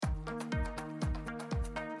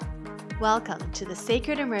Welcome to the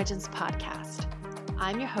Sacred Emergence Podcast.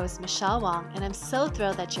 I'm your host, Michelle Wong, and I'm so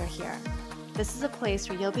thrilled that you're here. This is a place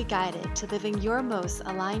where you'll be guided to living your most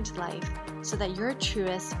aligned life so that your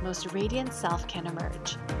truest, most radiant self can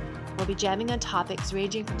emerge. We'll be jamming on topics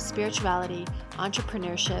ranging from spirituality,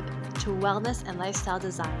 entrepreneurship, to wellness and lifestyle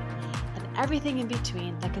design, and everything in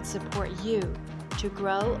between that can support you to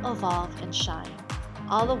grow, evolve, and shine,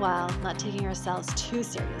 all the while not taking ourselves too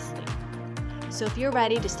seriously. So if you're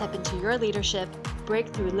ready to step into your leadership, break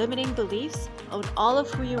through limiting beliefs, own all of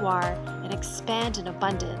who you are, and expand in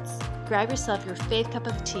abundance, grab yourself your faith cup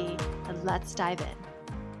of tea and let's dive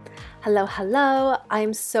in. Hello.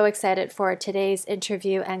 I'm so excited for today's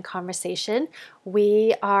interview and conversation.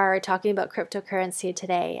 We are talking about cryptocurrency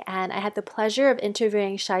today, and I had the pleasure of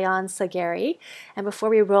interviewing Shayan Sagheri. And before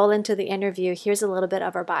we roll into the interview, here's a little bit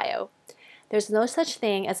of her bio. There's no such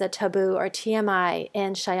thing as a taboo or TMI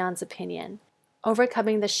in Shayan's opinion.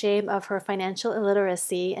 Overcoming the shame of her financial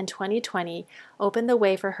illiteracy in 2020 opened the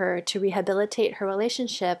way for her to rehabilitate her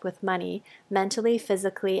relationship with money mentally,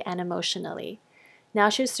 physically, and emotionally. Now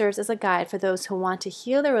she serves as a guide for those who want to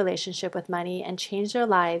heal their relationship with money and change their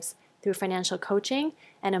lives through financial coaching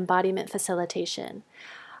and embodiment facilitation.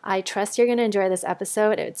 I trust you're going to enjoy this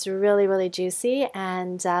episode. It's really juicy,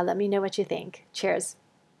 and let me know what you think. Cheers.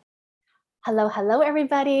 Hello,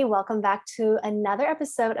 everybody. Welcome back to another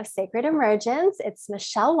episode of Sacred Emergence. It's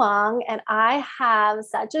Michelle Wong, and I have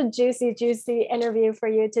such a juicy interview for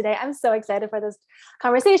you today. I'm so excited for this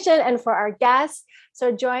conversation and for our guest.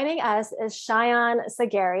 So joining us is Shayan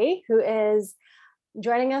Sagheri, who is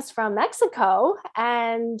joining us from Mexico.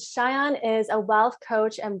 And Shayan is a wealth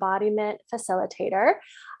coach, embodiment facilitator.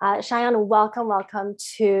 Shayan, welcome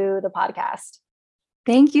to the podcast.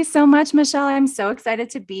 Thank you so much, Michelle. I'm so excited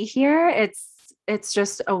to be here. It's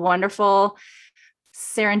just a wonderful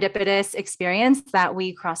serendipitous experience that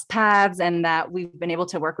we crossed paths and that we've been able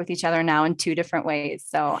to work with each other now in two different ways.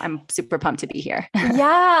 So I'm super pumped to be here.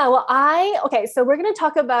 Yeah, well, so we're going to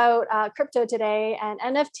talk about crypto today and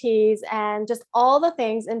NFTs and just all the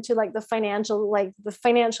things into the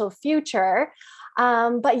financial future.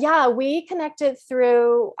 But yeah, we connected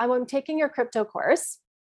through, I'm taking your crypto course.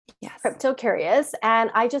 Yes. Crypto Curious.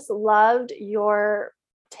 And I just loved your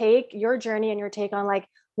journey and your take on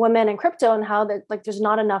women and crypto and how that there's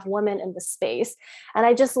not enough women in the space. And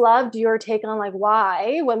I just loved your take on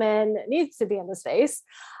why women need to be in the space.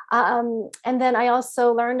 And then I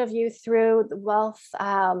also learned of you through the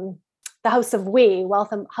House of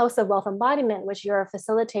Wealth Embodiment, which you're a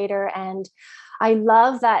facilitator. And I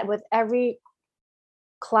love that with every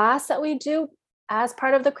class that we do, as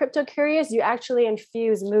part of the Crypto Curious, you actually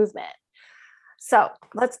infuse movement. So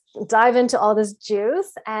let's dive into all this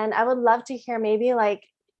juice. And I would love to hear maybe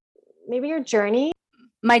your journey.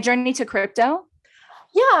 My journey to crypto?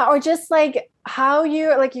 Yeah, or just how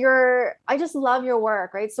you, I just love your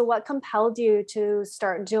work, right? So what compelled you to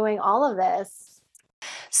start doing all of this?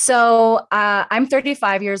 So I'm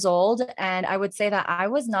 35 years old, and I would say that I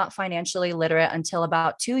was not financially literate until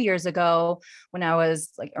about 2 years ago when I was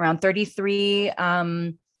around 33,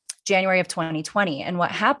 January of 2020. And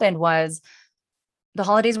what happened was the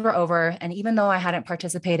holidays were over. And even though I hadn't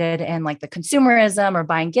participated in the consumerism or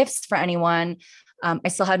buying gifts for anyone, I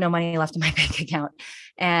still had no money left in my bank account.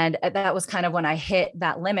 And that was kind of when I hit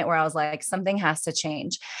that limit where I was like, something has to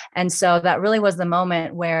change. And so that really was the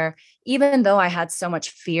moment where, even though I had so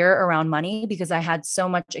much fear around money, because I had so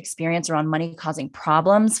much experience around money causing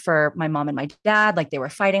problems for my mom and my dad, they were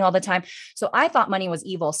fighting all the time. So I thought money was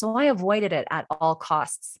evil. So I avoided it at all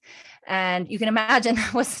costs. And you can imagine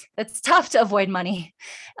it's tough to avoid money.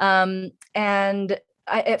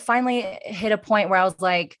 It finally hit a point where I was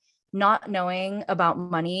like, not knowing about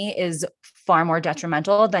money is far more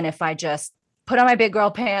detrimental than if I just put on my big girl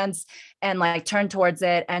pants and turned towards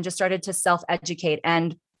it and just started to self-educate.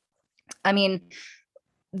 And I mean,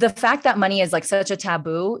 the fact that money is such a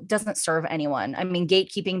taboo doesn't serve anyone. I mean,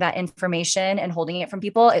 gatekeeping that information and holding it from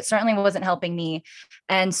people, it certainly wasn't helping me.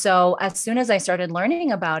 And so as soon as I started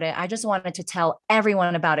learning about it, I just wanted to tell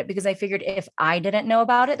everyone about it, because I figured if I didn't know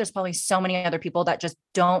about it, there's probably so many other people that just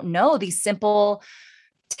don't know these simple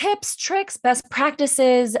tips, tricks, best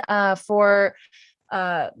practices for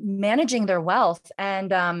managing their wealth.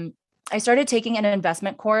 And I started taking an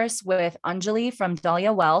investment course with Anjali from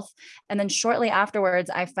Dahlia Wealth. And then shortly afterwards,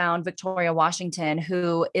 I found Victoria Washington,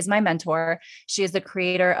 who is my mentor. She is the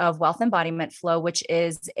creator of Wealth Embodiment Flow, which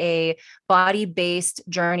is a body-based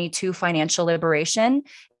journey to financial liberation.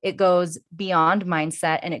 It goes beyond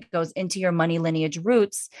mindset and it goes into your money lineage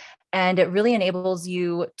roots. And it really enables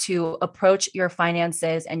you to approach your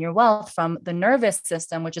finances and your wealth from the nervous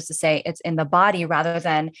system, which is to say it's in the body rather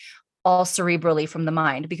than all cerebrally from the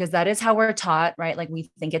mind, because that is how we're taught, right? Like we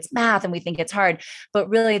think it's math and we think it's hard, but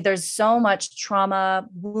really there's so much trauma,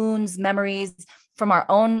 wounds, memories from our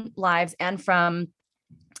own lives and from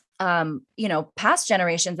past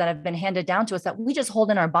generations that have been handed down to us that we just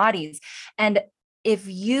hold in our bodies. And if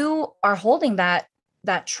you are holding that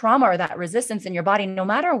trauma or that resistance in your body, no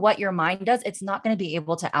matter what your mind does, it's not going to be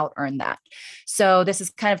able to out earn that. So this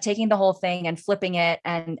is kind of taking the whole thing and flipping it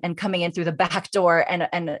and coming in through the back door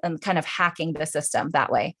and kind of hacking the system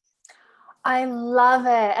that way. I love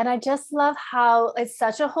it. And I just love how it's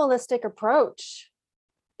such a holistic approach,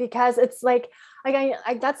 because it's like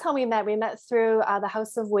that's how we met. We met through the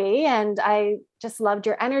House of We, and I just loved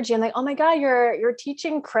your energy. I'm like, oh my God, you're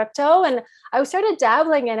teaching crypto. And I started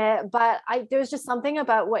dabbling in it, but there was just something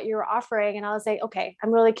about what you were offering. And I was like, okay,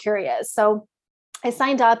 I'm really curious. So I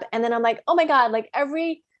signed up, and then I'm like, oh my God, like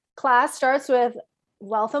every class starts with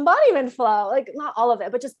wealth embodiment flow, like not all of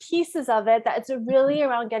it, but just pieces of it, that it's really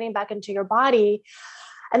around getting back into your body.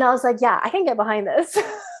 And I was like, yeah, I can get behind this.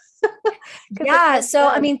 Yeah. So,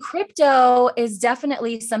 I mean, crypto is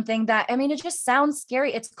definitely something that, I mean, it just sounds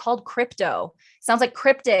scary. It's called crypto. It sounds like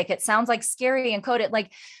cryptic. It sounds like scary and coded.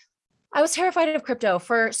 Like I was terrified of crypto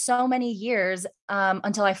for so many years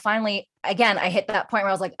until I finally, again, I hit that point where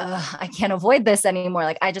I was like, I can't avoid this anymore.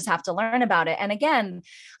 Like I just have to learn about it. And again,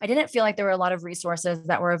 I didn't feel like there were a lot of resources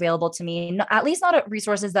that were available to me, at least not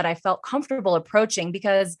resources that I felt comfortable approaching,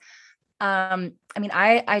 because I mean,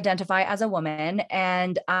 I identify as a woman,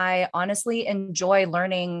 and I honestly enjoy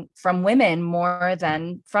learning from women more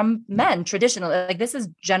than from men traditionally. Like this is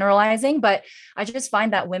generalizing, but I just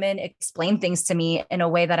find that women explain things to me in a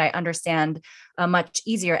way that I understand much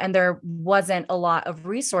easier. And there wasn't a lot of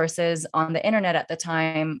resources on the internet at the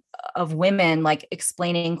time of women like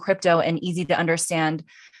explaining crypto in easy to understand,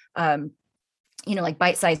 like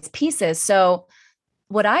bite-sized pieces. So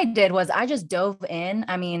what I did was I just dove in.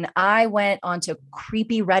 I mean, I went onto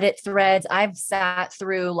creepy Reddit threads. I've sat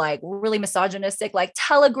through like really misogynistic, like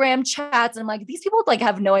Telegram chats. And I'm like, these people like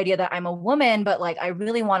have no idea that I'm a woman, but like, I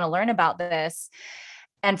really want to learn about this.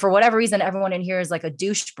 And for whatever reason, everyone in here is like a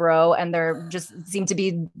douche bro, and they're just seem to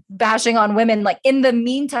be bashing on women. Like in the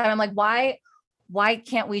meantime, I'm like, why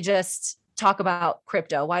can't we just talk about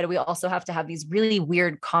crypto? Why do we also have to have these really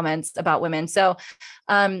weird comments about women? So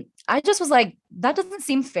I just was like, that doesn't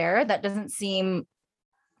seem fair. That doesn't seem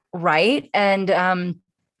right. And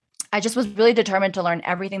I just was really determined to learn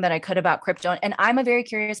everything that I could about crypto. And I'm a very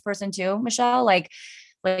curious person too, Michelle, like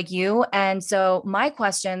you. And so my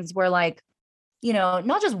questions were like,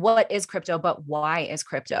 not just what is crypto, but why is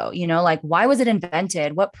crypto? Like, why was it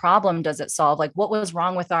invented? What problem does it solve? Like, what was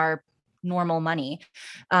wrong with our normal money?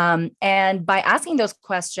 And by asking those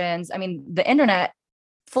questions, I mean, the internet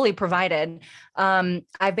fully provided.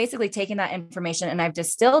 I've basically taken that information and I've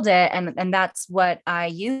distilled it. And that's what I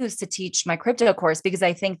use to teach my crypto course, because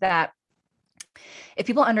I think that if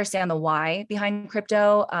people understand the why behind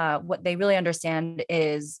crypto, what they really understand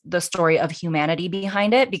is the story of humanity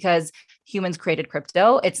behind it, because humans created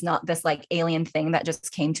crypto. It's not this like alien thing that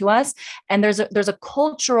just came to us. And there's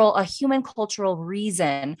a human cultural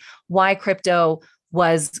reason why crypto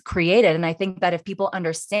was created. And I think that if people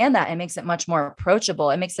understand that, it makes it much more approachable.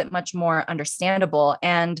 It makes it much more understandable.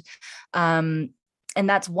 And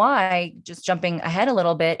that's why, just jumping ahead a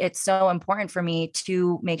little bit, it's so important for me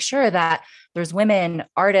to make sure that there's women,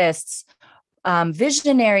 artists,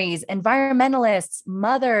 visionaries, environmentalists,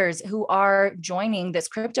 mothers who are joining this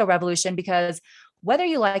crypto revolution, because whether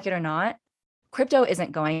you like it or not, crypto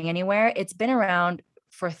isn't going anywhere. It's been around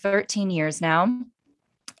for 13 years now,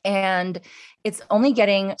 and it's only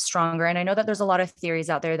getting stronger. And I know that there's a lot of theories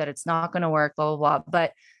out there that it's not going to work, blah, blah, blah.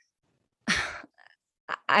 But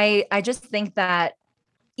I just think that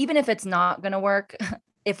even if it's not going to work,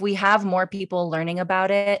 if we have more people learning about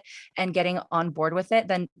it and getting on board with it,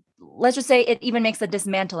 then let's just say it even makes the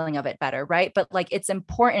dismantling of it better, right? But like, it's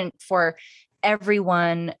important for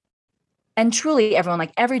everyone, and truly everyone,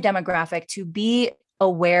 like every demographic, to be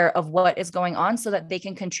aware of what is going on so that they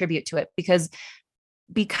can contribute to it.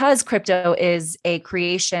 Because crypto is a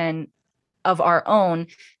creation of our own,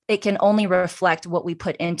 it can only reflect what we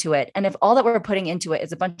put into it. And if all that we're putting into it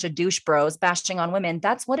is a bunch of douche bros bashing on women,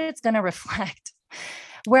 that's what it's going to reflect.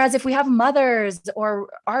 Whereas if we have mothers or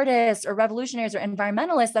artists or revolutionaries or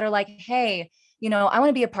environmentalists that are like, hey, I want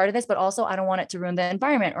to be a part of this, but also I don't want it to ruin the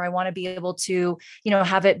environment, or I want to be able to,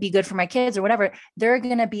 have it be good for my kids or whatever, they're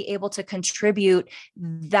going to be able to contribute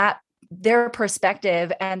their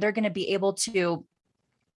perspective, and they're going to be able to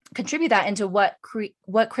contribute that into what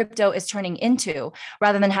crypto is turning into,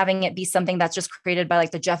 rather than having it be something that's just created by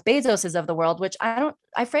like the Jeff Bezoses of the world, which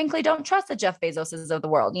I frankly don't trust the Jeff Bezoses of the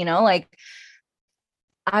world, like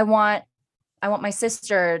I want my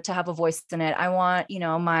sister to have a voice in it. I want,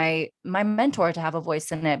 my mentor to have a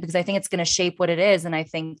voice in it, because I think it's going to shape what it is. And I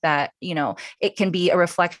think that, it can be a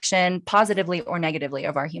reflection positively or negatively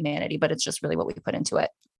of our humanity, but it's just really what we put into it.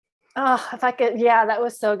 Oh, if I could, yeah, that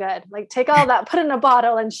was so good. Like take all that, put it in a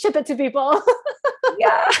bottle and ship it to people.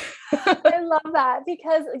 Yeah. I love that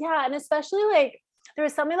because and especially like there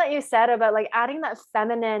was something that you said about like adding that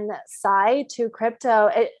feminine side to crypto.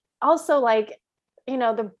 It also like,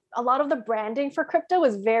 a lot of the branding for crypto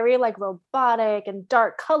was very like robotic and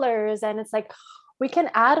dark colors. And it's like, we can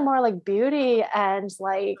add more like beauty and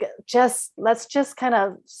like, let's just kind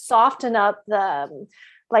of soften up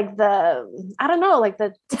I don't know, like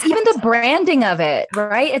it's even the branding of it,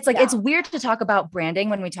 right? It's like, it's weird to talk about branding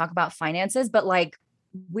when we talk about finances, but like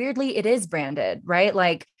weirdly it is branded, right?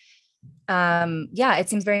 Like, it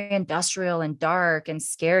seems very industrial and dark and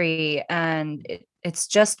scary. And it's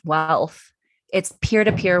just wealth. It's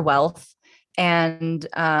peer-to-peer wealth. And,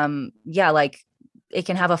 like it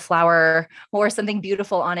can have a flower or something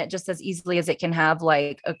beautiful on it just as easily as it can have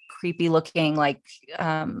like a creepy looking, like,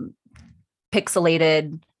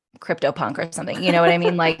 pixelated CryptoPunk or something, you know what I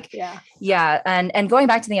mean? Like, And going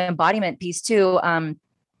back to the embodiment piece too,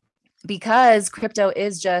 because crypto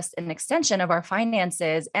is just an extension of our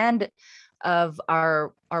finances and of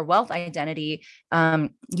our wealth identity,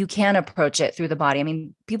 you can approach it through the body. I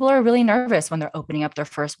mean, people are really nervous when they're opening up their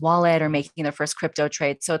first wallet or making their first crypto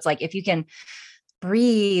trade. So it's like, if you can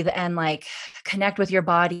breathe and like connect with your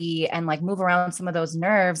body and like move around some of those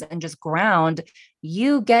nerves and just ground,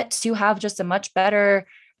 you get to have just a much better,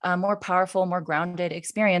 more powerful, more grounded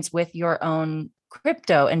experience with your own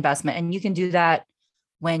crypto investment. And you can do that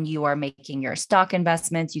when you are making your stock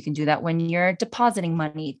investments. You can do that when you're depositing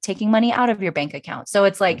money, taking money out of your bank account. So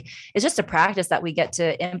it's like, it's just a practice that we get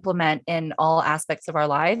to implement in all aspects of our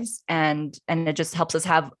lives. And it just helps us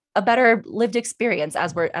have a better lived experience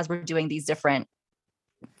as we're doing these different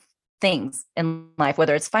things in life,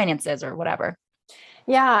 whether it's finances or whatever.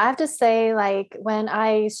 Yeah, I have to say, like when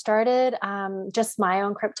I started just my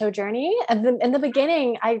own crypto journey, and in the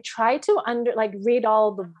beginning, I tried to read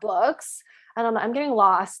all the books. I don't know, I'm getting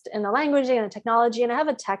lost in the languaging and the technology, and I have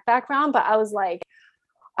a tech background, but I was like,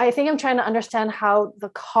 I think I'm trying to understand how the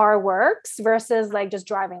car works versus like just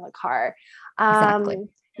driving the car. Exactly.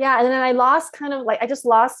 Yeah. And then I lost I just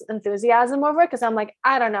lost enthusiasm over it because I'm like,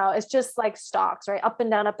 I don't know, it's just like stocks, right? Up and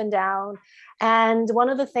down, up and down. And one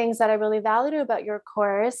of the things that I really value about your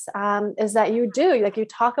course is that you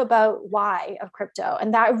talk about why of crypto.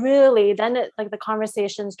 And that really, then the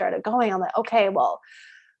conversation started going. I'm like, okay, well,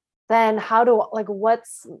 then how do what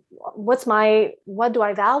do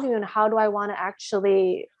I value and how do I want to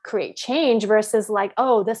actually create change versus like,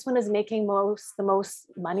 oh, this one is making the most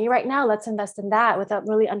money right now, let's invest in that, without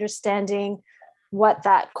really understanding what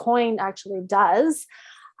that coin actually does.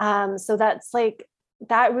 So that's like,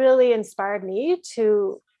 that really inspired me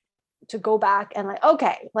to go back and like,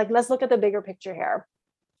 okay, like let's look at the bigger picture here.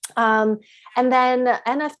 And then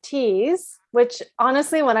NFTs, which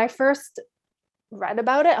honestly, when I first read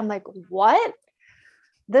about it, I'm like, what?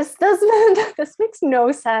 This makes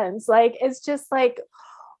no sense. Like, it's just like,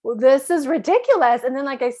 well, this is ridiculous. And then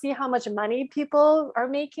like, I see how much money people are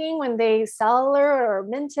making when they sell or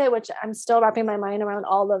mint it, which I'm still wrapping my mind around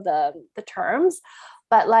all of the terms.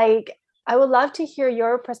 But like, I would love to hear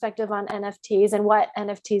your perspective on NFTs and what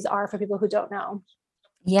NFTs are for people who don't know.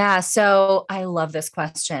 Yeah. So I love this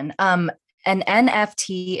question. An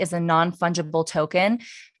NFT is a non-fungible token.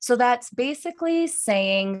 So that's basically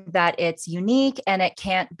saying that it's unique and it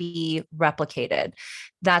can't be replicated.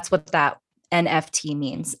 That's what that NFT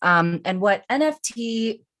means. And what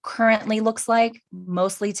NFT currently looks like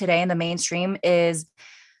mostly today in the mainstream is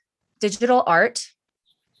digital art.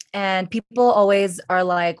 And people always are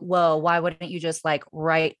like, whoa, why wouldn't you just like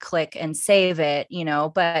right click and save it?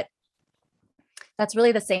 But that's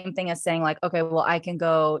really the same thing as saying like, okay, well, I can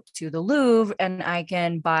go to the Louvre and I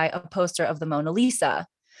can buy a poster of the Mona Lisa.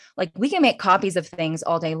 Like, we can make copies of things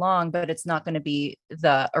all day long, but it's not going to be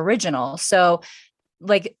the original. So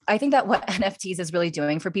like, I think that what NFTs is really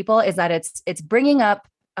doing for people is that it's bringing up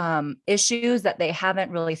issues that they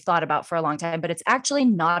haven't really thought about for a long time, but it's actually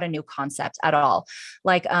not a new concept at all.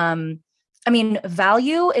 Like,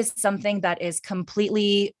 value is something that is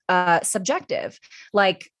completely subjective.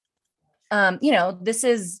 Like, this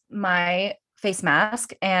is my face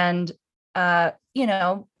mask and,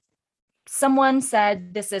 someone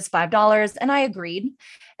said this is $5 and I agreed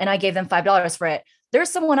and I gave them $5 for it. there's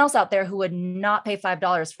someone else out there who would not pay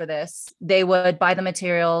 $5 for this. They would buy the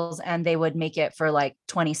materials and they would make it for like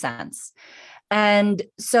 20 cents. And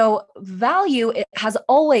so value, it has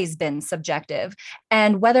always been subjective.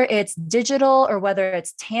 And whether it's digital or whether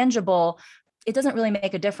it's tangible, it doesn't really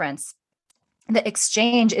make a difference. The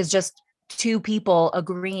exchange is just two people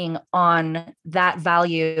agreeing on that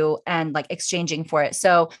value and like exchanging for it.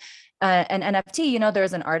 So an NFT, you know,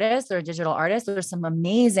 there's an artist, there's a digital artist, there's some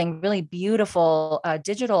amazing, really beautiful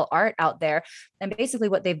digital art out there. And basically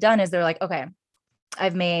what they've done is they're like, okay,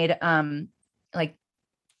 I've made like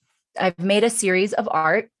I've made a series of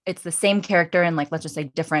art. It's the same character in like, let's just say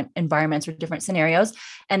different environments or different scenarios.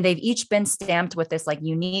 And they've each been stamped with this like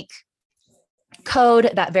unique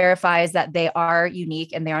code that verifies that they are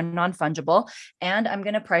unique and they are non-fungible. And I'm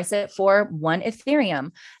going to price it for 1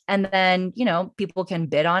 Ethereum. And then, you know, people can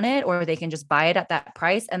bid on it or they can just buy it at that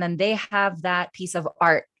price. And then they have that piece of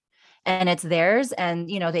art and it's theirs. And,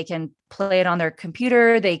 you know, they can play it on their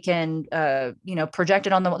computer. They can, you know, project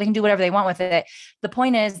it on the wall. They can do whatever they want with it. The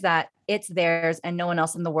point is that it's theirs and no one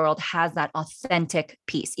else in the world has that authentic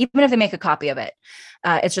piece. Even if they make a copy of it,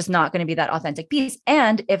 it's just not going to be that authentic piece.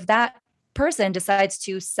 And if that person decides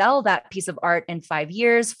to sell that piece of art in 5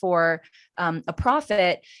 years for a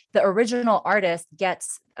profit, the original artist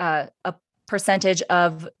gets a percentage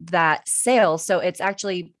of that sale. So it's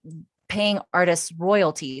actually paying artists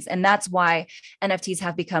royalties. And that's why NFTs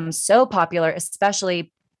have become so popular,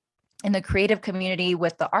 especially in the creative community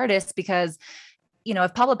with the artists, because, you know,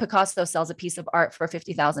 if Pablo Picasso sells a piece of art for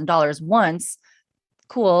 $50,000 once,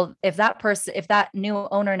 cool. If that new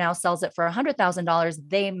owner now sells it for $100,000,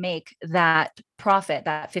 they make that profit,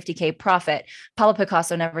 that 50K profit. Pablo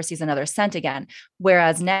Picasso never sees another cent again.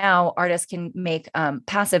 Whereas now artists can make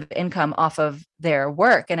passive income off of their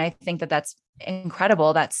work. And I think that that's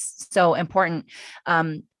incredible. That's so important.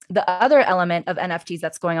 The other element of NFTs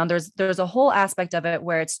that's going on, there's a whole aspect of it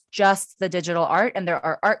where it's just the digital art, and there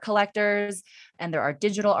are art collectors and there are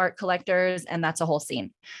digital art collectors, and that's a whole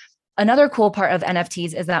scene. Another cool part of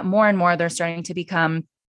NFTs is that more and more they're starting to become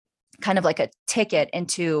kind of like a ticket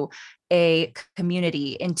into a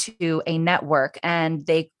community, into a network, and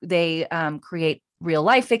they create real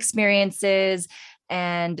life experiences.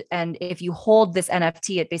 And if you hold this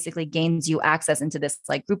NFT, it basically gains you access into this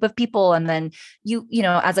like group of people. And then you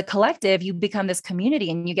know, as a collective, you become this community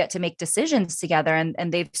and you get to make decisions together.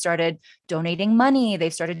 And they've started donating money.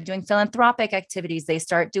 They've started doing philanthropic activities. They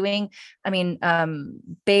start doing,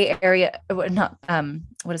 Bay Area, not,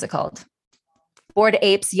 what is it called? Bored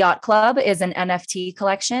Apes Yacht Club is an NFT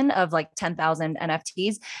collection of like 10,000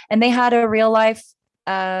 NFTs. And they had a real life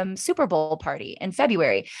Super Bowl party in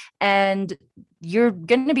February. And you're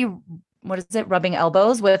going to be, rubbing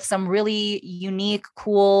elbows with some really unique,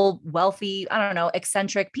 cool, wealthy, I don't know,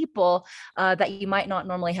 eccentric people that you might not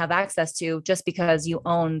normally have access to just because you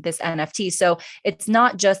own this NFT. So it's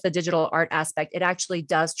not just the digital art aspect. It actually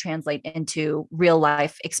does translate into real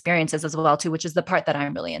life experiences as well, too, which is the part that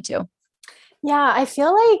I'm really into. Yeah, I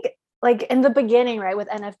feel like in the beginning, right, with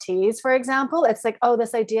NFTs, for example, it's like, oh,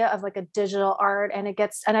 this idea of like a digital art, and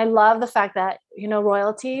I love the fact that, you know,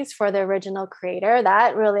 royalties for the original creator,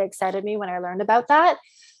 that really excited me when I learned about that.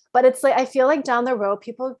 But it's like, I feel like down the road,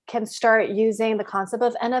 people can start using the concept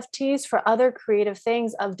of NFTs for other creative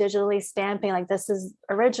things of digitally stamping, like this is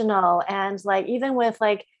original. And like, even with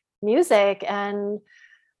like music and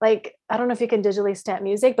like, I don't know if you can digitally stamp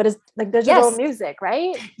music, but it's like digital music,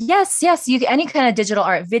 right? Yes. You any kind of digital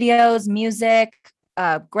art, videos, music,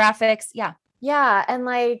 graphics. Yeah. Yeah. And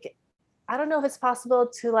like, I don't know if it's possible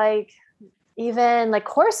to like, even like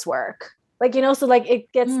coursework, like, you know, so like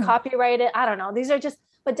it gets copyrighted. I don't know. These are just,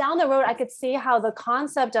 but down the road, I could see how the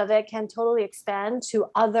concept of it can totally expand to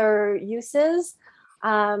other uses.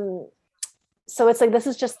 So it's like, this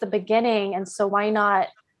is just the beginning. And so why not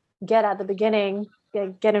get at the beginning,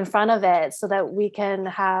 get in front of it so that we can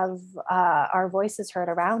have our voices heard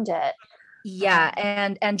around it. Yeah.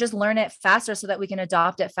 And just learn it faster so that we can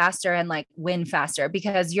adopt it faster and like win faster,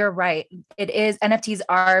 because you're right. It is, NFTs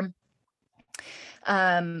are,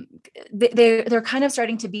 they're kind of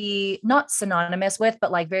starting to be not synonymous with,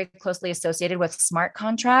 but like very closely associated with smart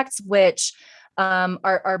contracts, which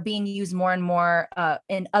are being used more and more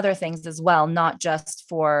in other things as well, not just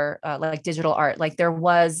for like digital art. Like there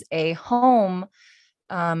was a home,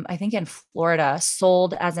 I think in Florida,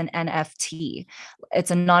 sold as an NFT.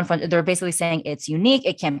 It's a non-fund. They're basically saying it's unique.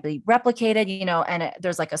 It can't be replicated, you know, and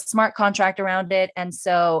there's like a smart contract around it. And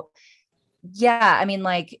so, yeah, I mean,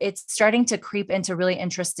 like it's starting to creep into really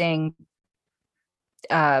interesting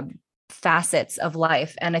facets of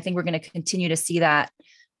life. And I think we're going to continue to see that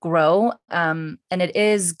grow. And it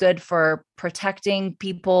is good for protecting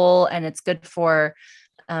people, and it's good for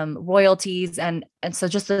royalties. And so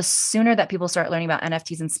just the sooner that people start learning about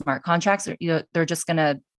NFTs and smart contracts, they're just going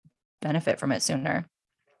to benefit from it sooner.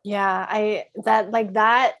 Yeah, that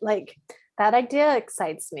idea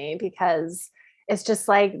excites me because it's just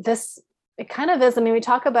like this, it kind of is. I mean, we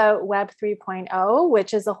talk about Web 3.0,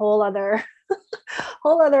 which is a whole other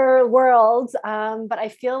whole other world. But I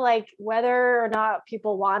feel like whether or not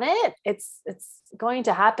people want it, it's going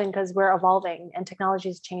to happen because we're evolving and technology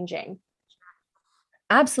is changing.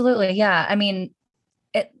 Absolutely. Yeah. I mean,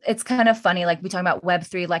 it's kind of funny. Like we talk about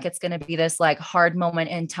Web3, like it's going to be this like hard moment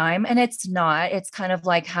in time. And it's not. It's kind of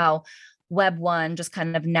like how Web 1 just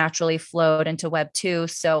kind of naturally flowed into Web 2.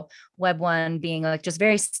 So Web 1 being like just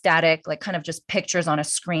very static, like kind of just pictures on a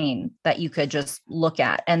screen that you could just look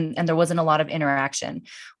at. And there wasn't a lot of interaction.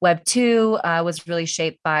 Web 2 was really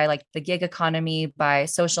shaped by like the gig economy, by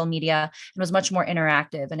social media. It was much more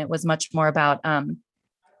interactive, and it was much more about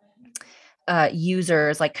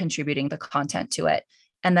users like contributing the content to it.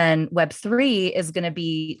 And then Web 3 is going to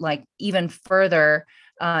be like even further.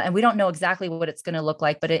 And we don't know exactly what it's going to look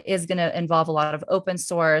like, but it is going to involve a lot of open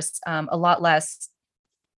source, a lot less,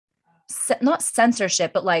 not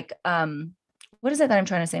censorship, but like, what is it that I'm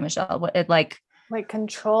trying to say, Michelle? What it like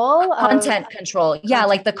control content control. Yeah.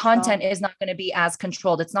 Like the control. content is not going to be as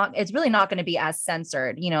controlled. It's really not going to be as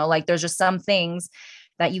censored, like there's just some things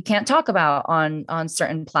that you can't talk about on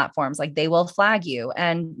certain platforms. Like they will flag you,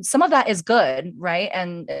 and some of that is good, right?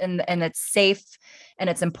 And it's safe and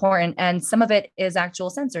it's important. And some of it is actual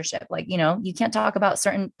censorship. Like, you can't talk about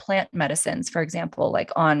certain plant medicines, for example,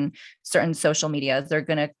 like on certain social media. They're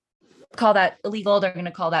going to call that illegal. They're going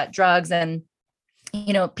to call that drugs. And,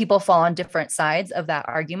 people fall on different sides of that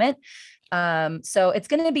argument. So it's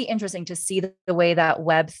going to be interesting to see the way that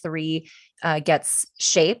Web 3 gets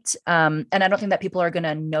shaped. And I don't think that people are going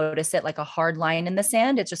to notice it like a hard line in the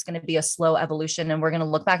sand. It's just going to be a slow evolution. And we're going to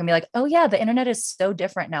look back and be like, oh yeah, the internet is so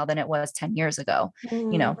different now than it was 10 years ago,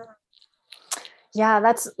 Yeah,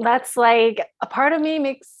 that's like a part of me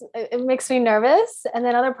makes me nervous. And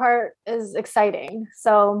then other part is exciting.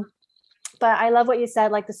 So, but I love what you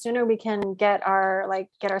said. Like the sooner we can get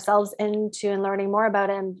ourselves into and learning more about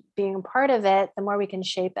it and being a part of it, the more we can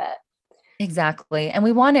shape it. Exactly. And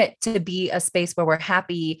we want it to be a space where we're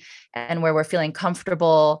happy and where we're feeling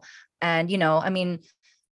comfortable. And, I mean,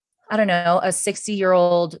 I don't know, a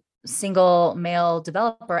 60-year-old single male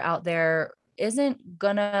developer out there isn't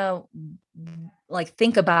gonna like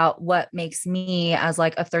think about what makes me as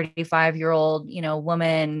like a 35-year-old,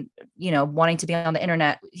 woman, wanting to be on the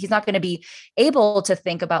internet. He's not going to be able to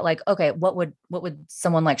think about like, okay, what would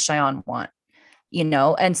someone like Cheyenne want?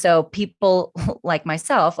 And so people like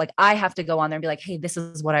myself, like I have to go on there and be like, hey, this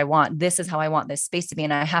is what I want. This is how I want this space to be.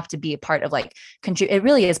 And I have to be a part of like, it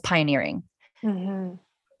really is pioneering. Mm-hmm.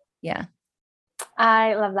 Yeah.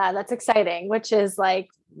 I love that. That's exciting, which is like,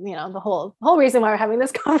 the whole reason why we're having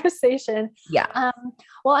this conversation. Yeah.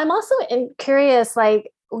 Well, I'm also curious, like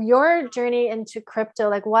your journey into crypto,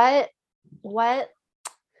 like what, like,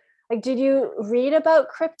 did you read about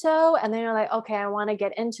crypto and then you're like, okay, I want to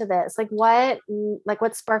get into this? Like what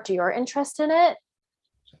sparked your interest in it?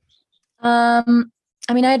 I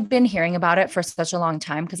mean, I'd been hearing about it for such a long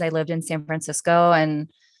time because I lived in San Francisco, and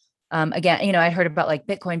again, I'd heard about like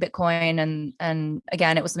Bitcoin, and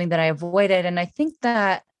again, it was something that I avoided. And I think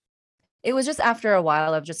that it was just after a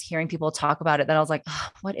while of just hearing people talk about it that I was like, oh,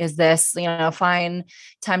 what is this? Fine,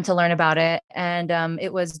 time to learn about it. And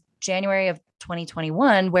it was January of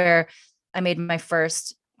 2021 where I made my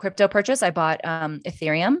first crypto purchase. I bought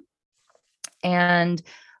Ethereum. And,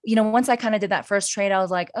 once I kind of did that first trade, I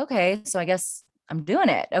was like, okay, so I guess I'm doing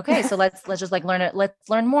it. Okay. So let's just like learn it. Let's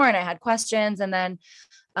learn more. And I had questions, and then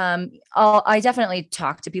I definitely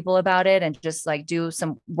talk to people about it and just like do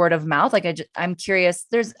some word of mouth. Like I'm curious.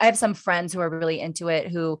 I have some friends who are really into it,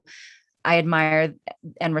 who I admire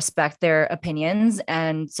and respect their opinions.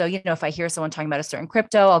 And so, if I hear someone talking about a certain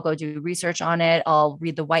crypto, I'll go do research on it. I'll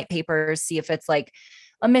read the white papers, see if it's like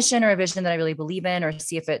a mission or a vision that I really believe in, or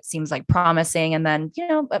see if it seems like promising. And then,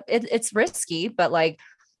 it's risky, but like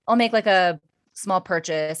I'll make like a small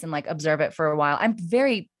purchase and like observe it for a while. I'm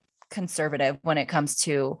very conservative when it comes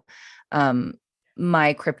to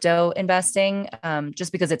my crypto investing,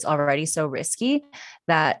 just because it's already so risky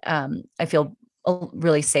that I feel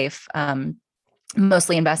really safe,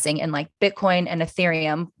 mostly investing in like Bitcoin and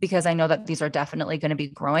Ethereum, because I know that these are definitely going to be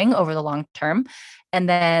growing over the long term. And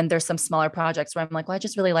then there's some smaller projects where I'm like, well, I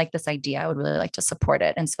just really like this idea. I would really like to support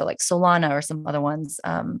it. And so like Solana or some other ones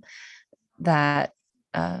that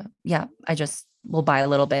yeah, I just will buy a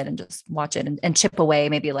little bit and just watch it and chip away,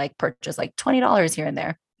 maybe like purchase like $20 here and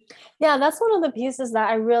there. Yeah, that's one of the pieces that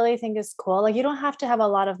I really think is cool. Like you don't have to have a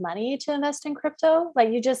lot of money to invest in crypto. Like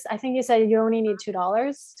I think you said you only need $2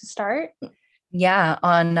 to start. Yeah,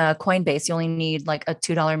 on Coinbase, you only need like a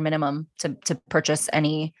 $2 minimum to purchase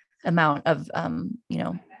any amount of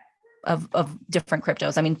of different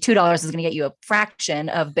cryptos. I mean, $2 is going to get you a fraction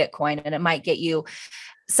of Bitcoin, and it might get you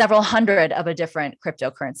several hundred of a different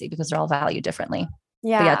cryptocurrency because they're all valued differently. But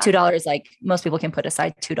yeah, Yeah. $2, like most people can put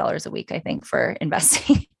aside $2 a week, I think, for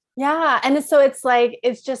investing. Yeah. And so it's like,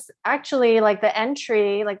 it's just actually like the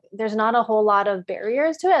entry, like there's not a whole lot of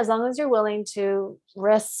barriers to it as long as you're willing to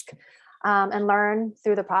risk and learn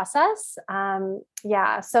through the process.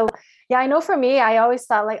 Yeah. So, yeah, I know for me, I always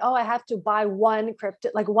thought like, oh, I have to buy one crypto,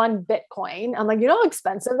 like one Bitcoin. I'm like, you know how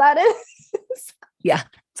expensive that is? Yeah,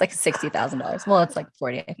 it's like $60,000. Well, it's like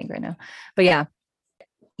 40, I think, right now. But yeah,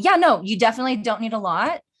 no, you definitely don't need a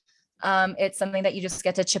lot. It's something that you just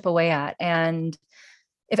get to chip away at. And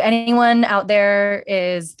if anyone out there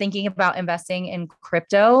is thinking about investing in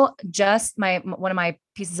crypto, just one of my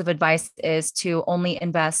pieces of advice is to only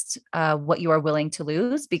invest what you are willing to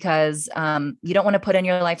lose, because you don't want to put in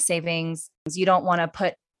your life savings. You don't want to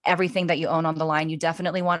put everything that you own on the line. You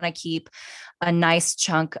definitely want to keep a nice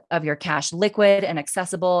chunk of your cash liquid and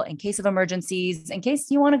accessible in case of emergencies, in case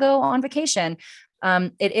you want to go on vacation.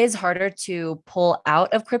 It is harder to pull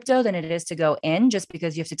out of crypto than it is to go in, just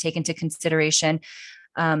because you have to take into consideration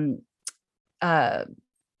the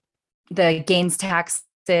gains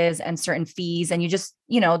taxes and certain fees. And you just,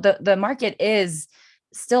 the market is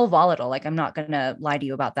still volatile. Like, I'm not going to lie to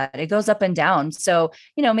you about that. It goes up and down. So,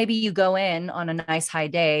 maybe you go in on a nice high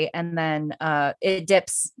day and then it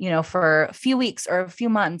dips, for a few weeks or a few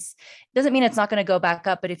months. Doesn't mean it's not going to go back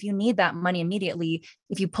up. But if you need that money immediately,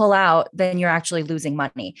 if you pull out, then you're actually losing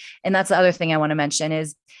money. And that's the other thing I want to mention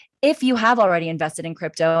is, if you have already invested in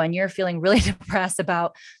crypto and you're feeling really depressed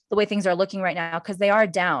about the way things are looking right now, because they are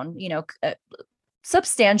down,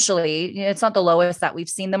 substantially, it's not the lowest that we've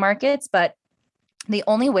seen the markets, but the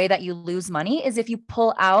only way that you lose money is if you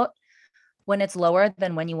pull out when it's lower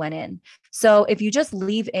than when you went in. So if you just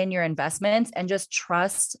leave in your investments and just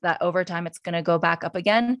trust that over time it's going to go back up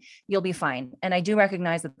again, you'll be fine. And I do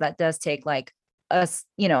recognize that does take like us,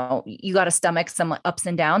 you got to stomach some ups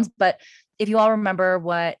and downs. But if you all remember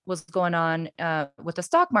what was going on with the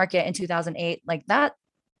stock market in 2008, like that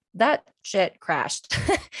shit crashed.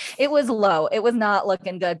 It was low. It was not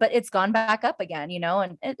looking good, but it's gone back up again,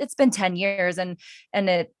 and it's been 10 years and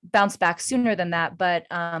it bounced back sooner than that. But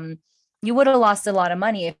you would have lost a lot of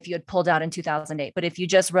money if you had pulled out in 2008. But if you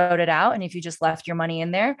just wrote it out and if you just left your money in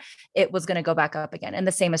there, it was going to go back up again. And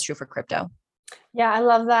the same is true for crypto. Yeah, I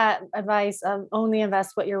love that advice. Only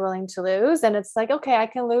invest what you're willing to lose. And it's like, okay, I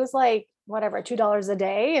can lose like whatever, $2 a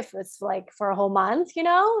day. If it's like for a whole month,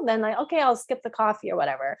 then like, okay, I'll skip the coffee or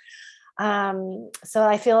whatever. So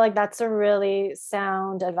I feel like that's a really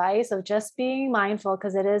sound advice of just being mindful,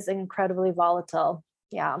 because it is incredibly volatile.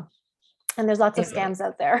 Yeah. And there's lots of scams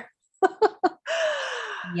out there.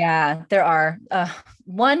 Yeah, there are.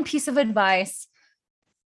 One piece of advice: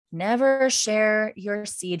 never share your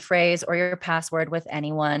seed phrase or your password with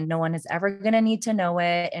anyone. No one is ever going to need to know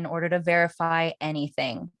it in order to verify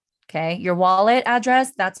anything. Okay. Your wallet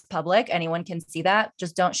address, that's public. Anyone can see that.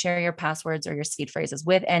 Just don't share your passwords or your seed phrases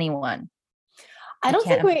with anyone. I don't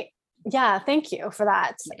think yeah, thank you for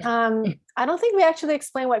that. I don't think we actually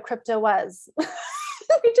explained what crypto was.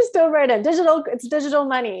 We just dove right in. It's digital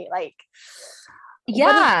money. Like,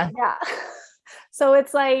 yeah. Yeah. So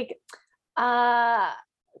it's like,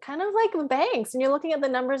 kind of like banks, and you're looking at the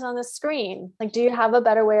numbers on the screen. Like, do you have a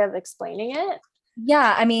better way of explaining it?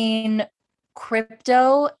 Yeah. I mean,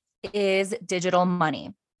 crypto is digital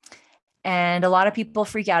money. And a lot of people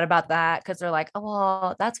freak out about that because they're like, oh,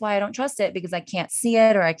 well, that's why I don't trust it, because I can't see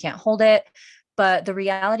it or I can't hold it. But the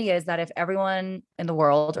reality is that if everyone in the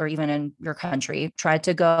world, or even in your country, tried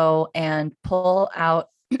to go and pull out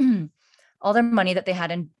all their money that they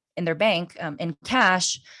had in their bank in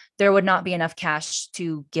cash, there would not be enough cash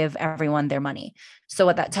to give everyone their money. So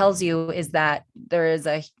what that tells you is that there is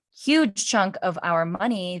a huge chunk of our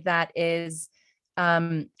money that is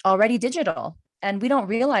already digital, and we don't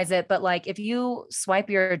realize it. But like, if you swipe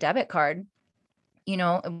your debit card,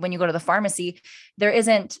 when you go to the pharmacy, there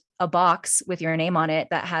isn't a box with your name on it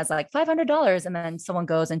that has like $500. And then someone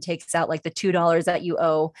goes and takes out like the $2 that you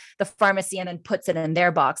owe the pharmacy and then puts it in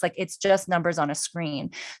their box. Like, it's just numbers on a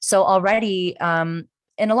screen. So already in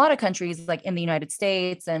a lot of countries, like in the United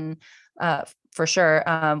States and for sure.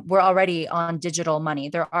 We're already on digital money.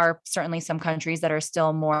 There are certainly some countries that are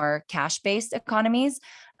still more cash-based economies,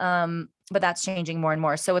 but that's changing more and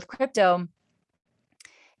more. So with crypto,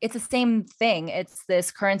 it's the same thing. It's this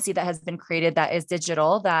currency that has been created that is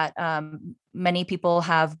digital that many people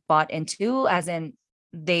have bought into, as in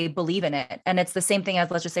they believe in it. And it's the same thing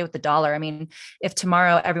as, let's just say, with the dollar. I mean, if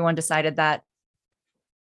tomorrow everyone decided that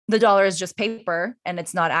the dollar is just paper and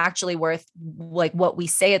it's not actually worth like what we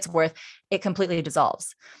say it's worth, it completely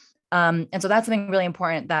dissolves. And so that's something really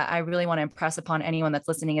important that I really want to impress upon anyone that's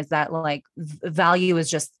listening, is that like value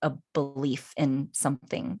is just a belief in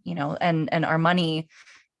something, you know, and our money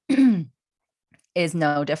is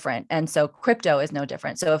no different. And so crypto is no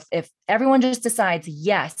different. So if everyone just decides,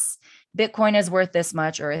 yes, Bitcoin is worth this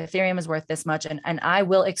much, or Ethereum is worth this much, and I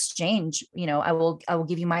will exchange, you know, I will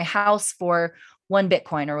give you my house for 1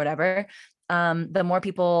 Bitcoin or whatever. The more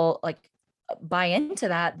people like buy into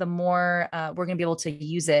that, the more we're going to be able to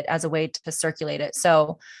use it as a way to circulate it.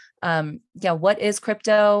 So yeah, what is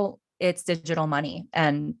crypto? It's digital money.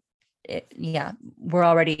 And yeah, we're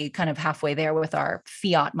already kind of halfway there with our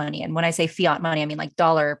fiat money. And when I say fiat money, I mean like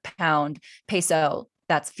dollar, pound, peso,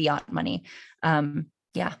 that's fiat money.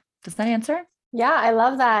 Yeah. Does that answer? Yeah, I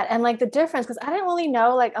love that. And like the difference, because I didn't really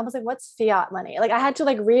know, like, I was like, what's fiat money? Like, I had to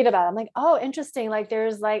like read about it. I'm like, oh, interesting. Like,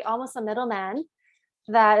 there's like almost a middleman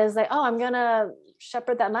that is like, oh, I'm going to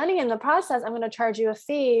shepherd that money in the process. I'm going to charge you a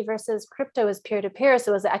fee, versus crypto is peer to peer.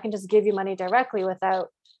 So is that I can just give you money directly without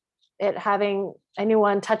it having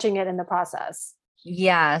anyone touching it in the process.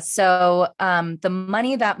 Yeah. So the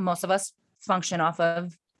money that most of us function off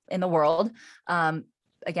of in the world,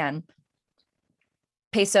 again,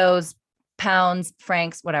 pesos, pounds,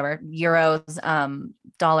 francs, whatever, euros,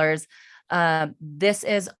 dollars. This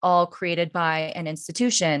is all created by an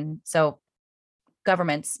institution. So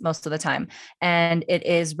governments most of the time. And it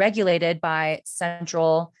is regulated by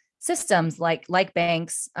central systems like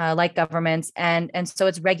banks, like governments. And so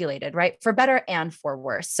it's regulated, right? For better and for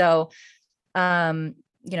worse. So,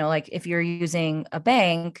 you know, like if you're using a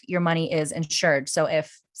bank, your money is insured. So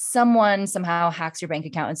if someone somehow hacks your bank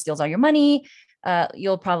account and steals all your money,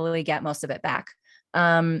 you'll probably get most of it back.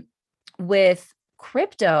 With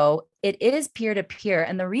crypto, it is peer to peer.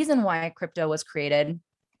 And the reason why crypto was created,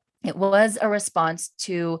 it was a response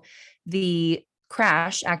to the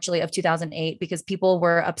crash actually of 2008, because people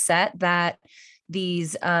were upset that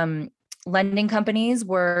these lending companies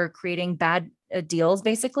were creating bad deals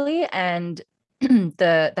basically. And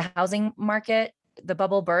the housing market, the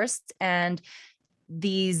bubble burst, and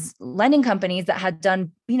these lending companies that had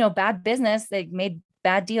done, you know, bad business, they made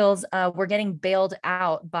bad deals, were getting bailed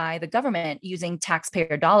out by the government using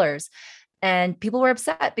taxpayer dollars. And people were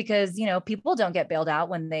upset because, you know, people don't get bailed out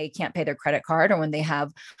when they can't pay their credit card or when they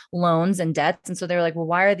have loans and debts. And so they're like, well,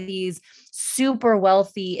 why are these super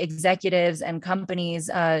wealthy executives and companies,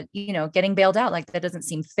 you know, getting bailed out? Like, that doesn't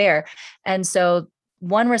seem fair. And so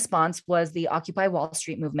one response was the Occupy Wall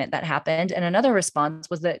Street movement that happened. And another response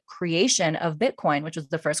was the creation of Bitcoin, which was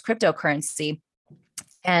the first cryptocurrency.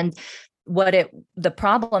 And the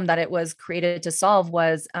problem that it was created to solve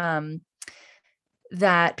was,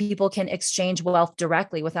 that people can exchange wealth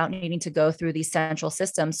directly without needing to go through these central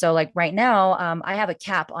systems. So like right now, I have a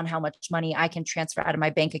cap on how much money I can transfer out of my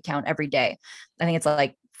bank account every day. I think it's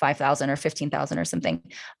like 5,000 or 15,000 or something.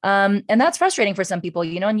 And that's frustrating for some people,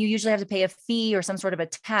 you know, and you usually have to pay a fee or some sort of a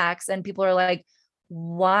tax. And people are like,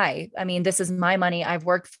 why? I mean, this is my money. I've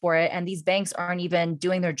worked for it. And these banks aren't even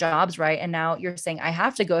doing their jobs right. And now you're saying I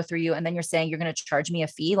have to go through you. And then you're saying you're going to charge me a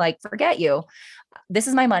fee. Like, forget you. This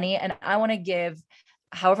is my money. And I want to give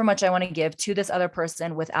however much I want to give to this other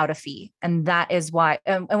person without a fee. And that is why,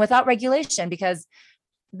 and without regulation, because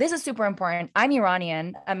this is super important. I'm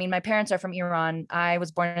Iranian. I mean, my parents are from Iran. I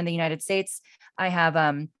was born in the United States. I have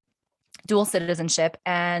dual citizenship,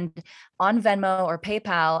 and on Venmo or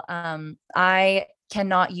PayPal, I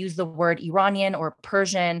cannot use the word Iranian or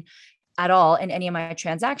Persian at all in any of my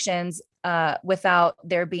transactions without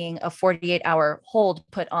there being a 48-hour hold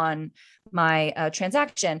put on my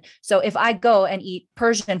transaction. So if I go and eat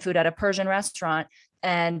Persian food at a Persian restaurant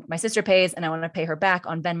and my sister pays and I want to pay her back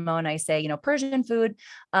on Venmo and I say, you know, Persian food,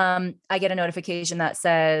 I get a notification that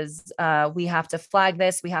says, we have to flag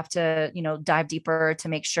this. We have to, you know, dive deeper to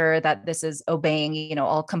make sure that this is obeying, you know,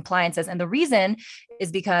 all compliances. And the reason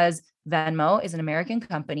is because Venmo is an American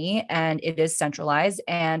company and it is centralized.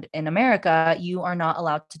 And in America, you are not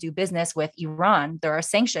allowed to do business with Iran. There are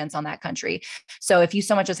sanctions on that country. So if you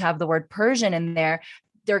so much as have the word Persian in there,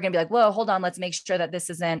 they're going to be like, whoa, hold on, let's make sure that this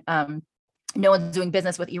isn't, no one's doing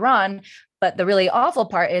business with Iran. But the really awful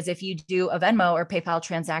part is if you do a Venmo or PayPal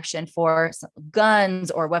transaction for guns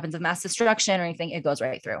or weapons of mass destruction or anything, it goes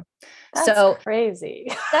right through. That's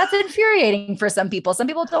crazy. That's infuriating for some people. Some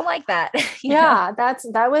people don't like that. Yeah,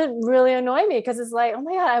 that would really annoy me because it's like, oh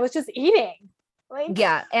my God, I was just eating. Like,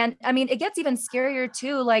 yeah. And I mean, it gets even scarier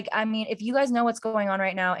too. Like, I mean, if you guys know what's going on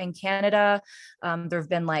right now in Canada, there have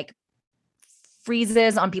been like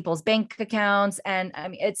freezes on people's bank accounts. And I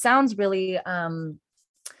mean, it sounds really,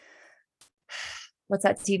 what's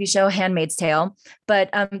that TV show? Handmaid's Tale. But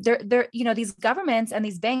they're, you know, these governments and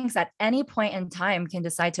these banks at any point in time can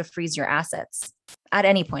decide to freeze your assets at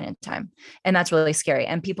any point in time. And that's really scary.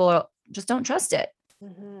 And people just don't trust it.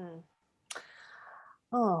 Mm-hmm.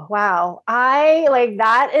 Oh, wow. I like,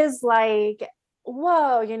 that is like,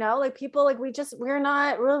 whoa, you know, like people, like we're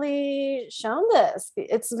not really shown this.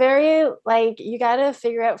 It's very like, you got to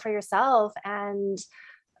figure out for yourself. And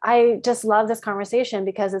I just love this conversation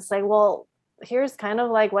because it's like, well, here's kind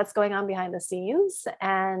of like what's going on behind the scenes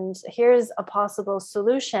and here's a possible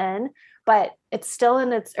solution, but it's still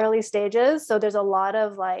in its early stages. So there's a lot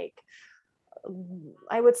of like,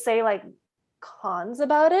 I would say like cons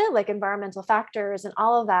about it, like environmental factors and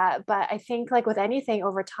all of that. But I think like with anything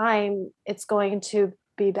over time, it's going to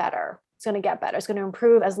be better. It's going to get better. It's going to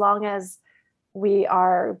improve as long as we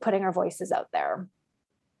are putting our voices out there.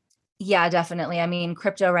 Yeah, definitely. I mean,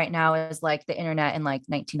 crypto right now is like the internet in like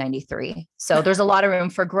 1993. So there's a lot of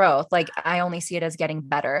room for growth. Like I only see it as getting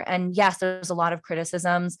better. And yes, there's a lot of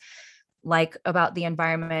criticisms like about the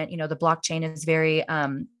environment. You know, the blockchain is very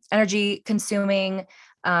energy consuming.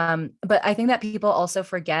 But I think that people also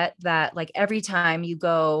forget that like every time you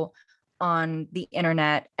go on the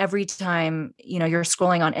internet, every time, you know, you're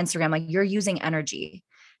scrolling on Instagram, like you're using energy,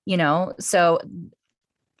 you know? So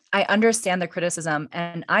I understand the criticism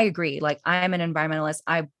and I agree. Like I'm an environmentalist.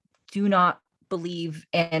 I do not believe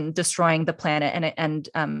in destroying the planet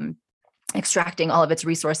and extracting all of its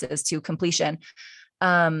resources to completion.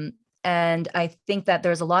 And I think that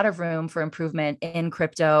there's a lot of room for improvement in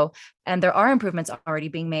crypto, and there are improvements already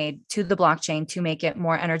being made to the blockchain to make it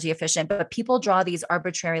more energy efficient. But people draw these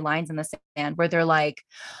arbitrary lines in the sand where they're like,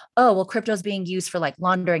 oh, well, crypto is being used for like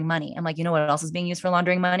laundering money. I'm like, you know what else is being used for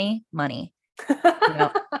laundering money? Money. You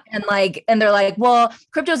know? And they're like, well,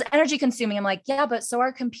 crypto's energy consuming. I'm like, yeah, but so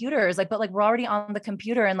are computers. Like, but like we're already on the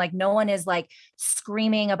computer and like no one is like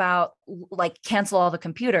screaming about like cancel all the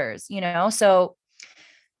computers, you know? So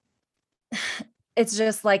it's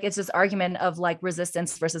just like, it's this argument of like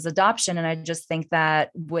resistance versus adoption. And I just think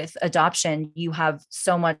that with adoption, you have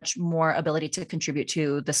so much more ability to contribute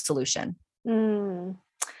to the solution. Mm.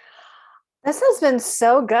 This has been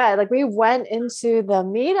so good. Like we went into the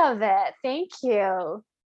meat of it. Thank you.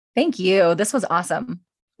 Thank you. This was awesome.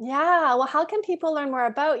 Yeah. Well, how can people learn more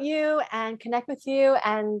about you and connect with you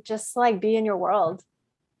and just like be in your world?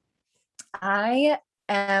 I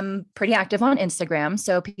am pretty active on Instagram,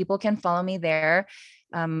 so people can follow me there.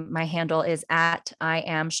 My handle is at I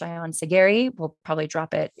am Shayan Sagari. We'll probably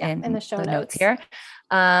drop it in the show notes here.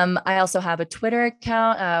 I also have a Twitter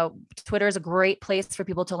account. Twitter is a great place for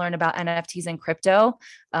people to learn about NFTs and crypto.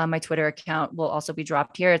 My Twitter account will also be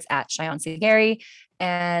dropped here. It's at Shayan Sagari.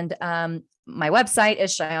 And my website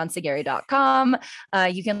is shayansagari.com.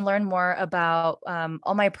 You can learn more about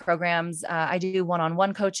all my programs. I do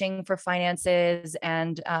one-on-one coaching for finances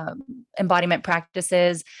and embodiment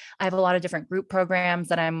practices. I have a lot of different group programs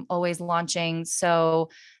that I'm always launching. So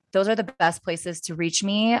those are the best places to reach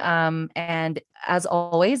me. And as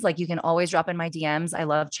always, like you can always drop in my DMs. I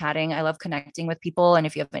love chatting. I love connecting with people. And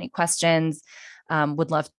if you have any questions, would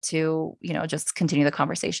love to, you know, just continue the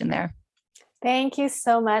conversation there. Thank you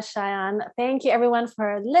so much, Shayan. Thank you everyone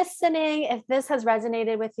for listening. If this has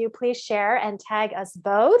resonated with you, please share and tag us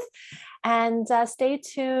both and stay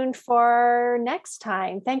tuned for next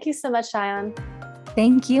time. Thank you so much, Shayan.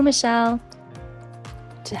 Thank you, Michelle.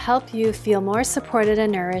 To help you feel more supported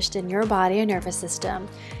and nourished in your body and nervous system,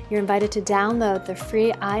 you're invited to download the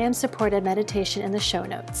free I Am Supported meditation in the show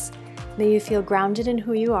notes. May you feel grounded in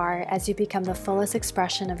who you are as you become the fullest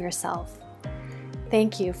expression of yourself.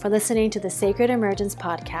 Thank you for listening to the Sacred Emergence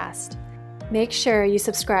podcast. Make sure you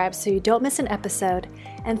subscribe so you don't miss an episode,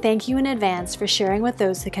 and thank you in advance for sharing with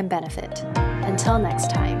those who can benefit. Until next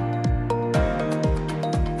time.